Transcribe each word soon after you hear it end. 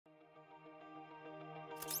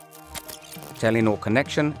Telenor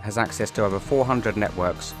Connection has access to over 400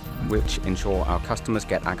 networks, which ensure our customers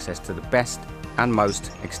get access to the best and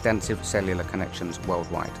most extensive cellular connections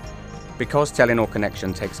worldwide. Because Telenor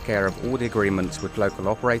Connection takes care of all the agreements with local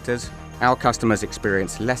operators, our customers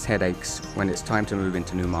experience less headaches when it's time to move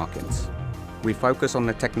into new markets. We focus on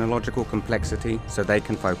the technological complexity so they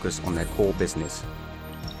can focus on their core business.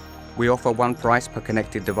 We offer one price per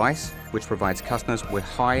connected device, which provides customers with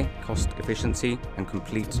high cost efficiency and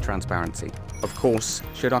complete transparency. Of course,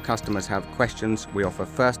 should our customers have questions, we offer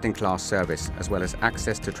first-in-class service as well as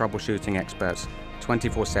access to troubleshooting experts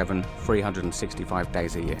 24/7, 365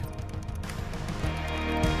 days a year.